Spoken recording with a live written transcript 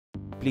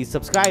please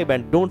subscribe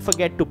and don't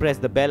forget to press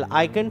the bell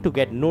icon to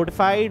get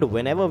notified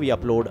whenever we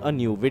upload a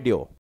new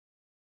video.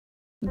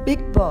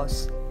 Bigg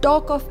Boss,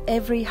 talk of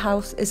every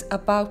house is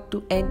about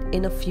to end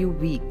in a few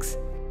weeks.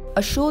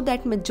 A show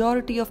that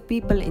majority of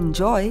people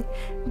enjoy,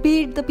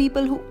 be it the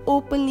people who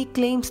openly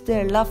claims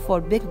their love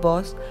for Bigg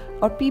Boss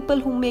or people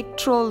who make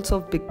trolls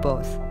of Bigg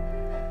Boss.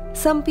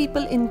 Some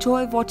people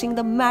enjoy watching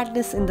the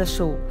madness in the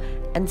show,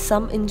 and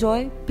some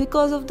enjoy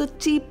because of the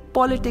cheap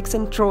politics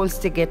and trolls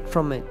they get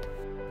from it.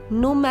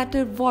 No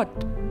matter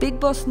what, Bigg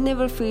Boss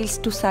never fails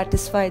to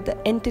satisfy the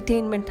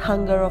entertainment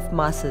hunger of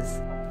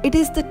masses. It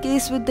is the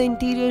case with the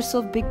interiors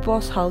of Bigg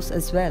Boss house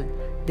as well.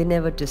 They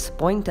never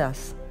disappoint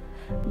us.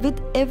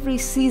 With every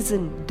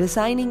season,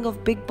 designing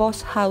of Bigg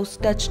Boss house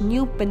touch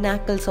new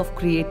pinnacles of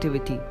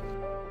creativity.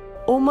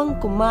 Umang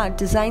Kumar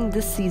designed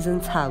this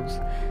season's house.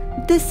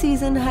 This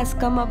season has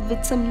come up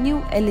with some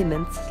new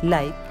elements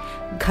like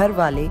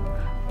Gharwale,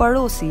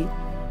 Padosi,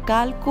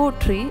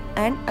 Kalkotri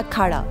and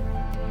Akhada.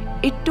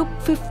 It took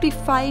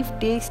 55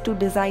 days to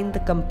design the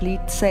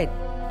complete set.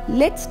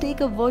 Let's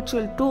take a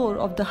virtual tour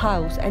of the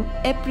house and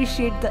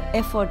appreciate the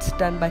efforts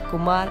done by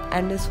Kumar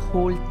and his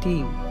whole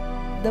team.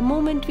 The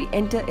moment we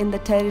enter in the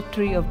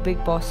territory of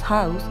Bigg Boss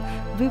house,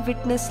 we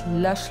witness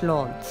lush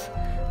lawns.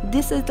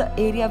 This is the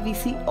area we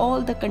see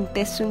all the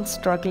contestants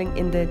struggling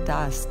in their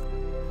tasks.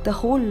 The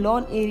whole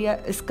lawn area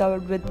is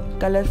covered with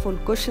colorful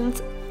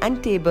cushions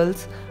and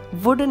tables,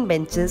 wooden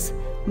benches,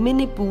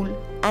 mini pool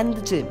and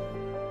the gym.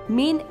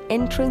 Main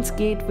entrance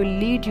gate will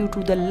lead you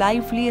to the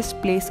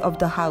liveliest place of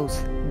the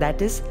house,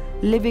 that is,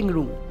 living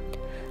room.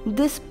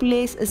 This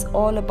place is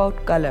all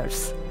about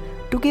colors.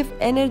 To give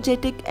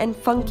energetic and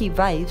funky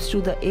vibes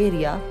to the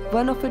area,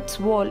 one of its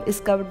walls is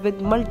covered with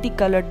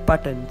multicolored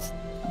buttons.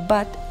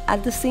 But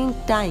at the same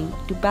time,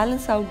 to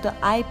balance out the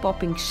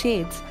eye-popping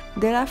shades,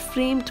 there are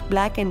framed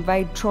black and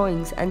white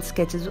drawings and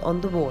sketches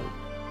on the wall.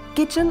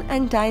 Kitchen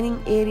and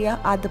dining area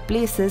are the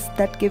places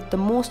that give the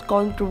most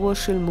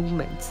controversial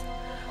movements.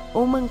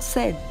 Umang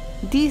said,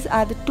 these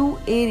are the two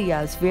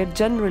areas where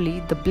generally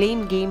the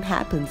blame game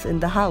happens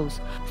in the house.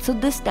 So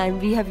this time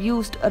we have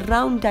used a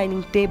round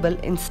dining table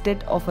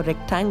instead of a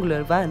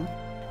rectangular one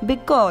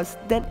because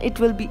then it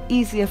will be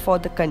easier for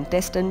the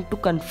contestant to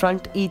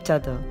confront each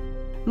other.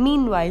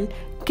 Meanwhile,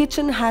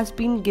 kitchen has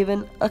been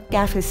given a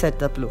cafe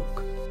setup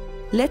look.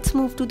 Let's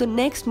move to the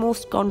next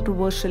most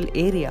controversial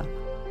area.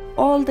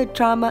 All the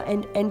drama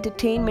and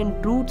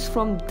entertainment roots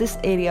from this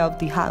area of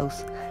the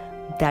house,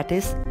 that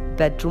is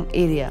bedroom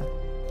area.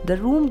 The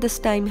room this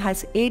time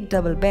has 8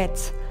 double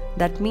beds.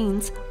 That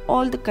means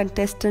all the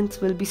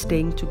contestants will be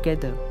staying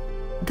together.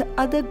 The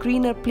other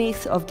greener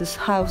place of this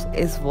house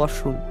is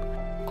washroom.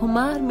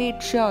 Kumar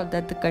made sure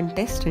that the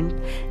contestant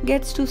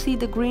gets to see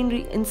the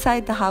greenery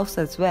inside the house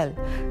as well.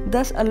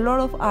 Thus a lot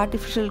of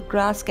artificial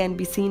grass can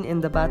be seen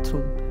in the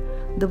bathroom.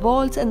 The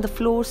walls and the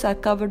floors are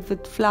covered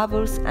with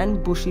flowers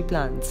and bushy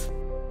plants.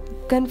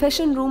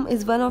 Confession room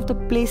is one of the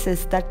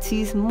places that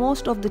sees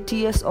most of the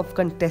tears of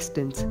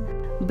contestants.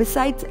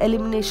 Besides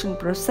elimination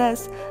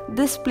process,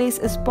 this place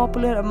is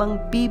popular among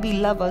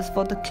BB lovers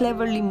for the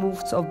cleverly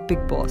moves of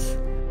Bigg Boss.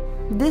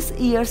 This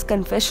year's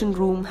confession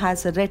room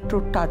has a retro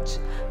touch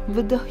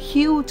with a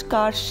huge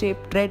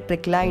car-shaped red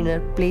recliner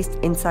placed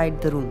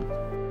inside the room.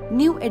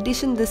 New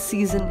addition this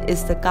season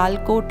is the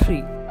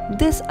Kalkotri.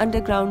 This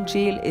underground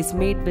jail is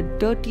made with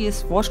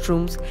dirtiest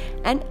washrooms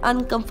and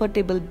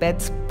uncomfortable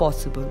beds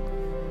possible.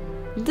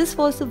 This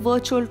was a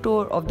virtual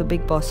tour of the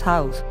Bigg Boss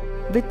house.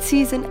 With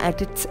season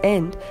at its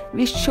end,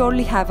 we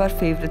surely have our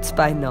favorites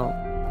by now.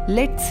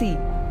 Let's see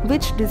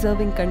which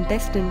deserving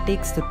contestant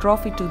takes the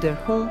trophy to their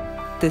home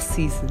this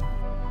season.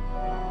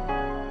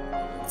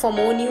 For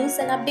more news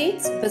and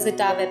updates, visit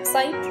our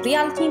website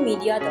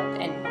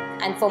realtymedia.in.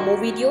 And for more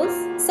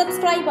videos,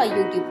 subscribe our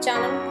YouTube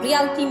channel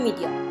Realty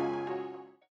Media.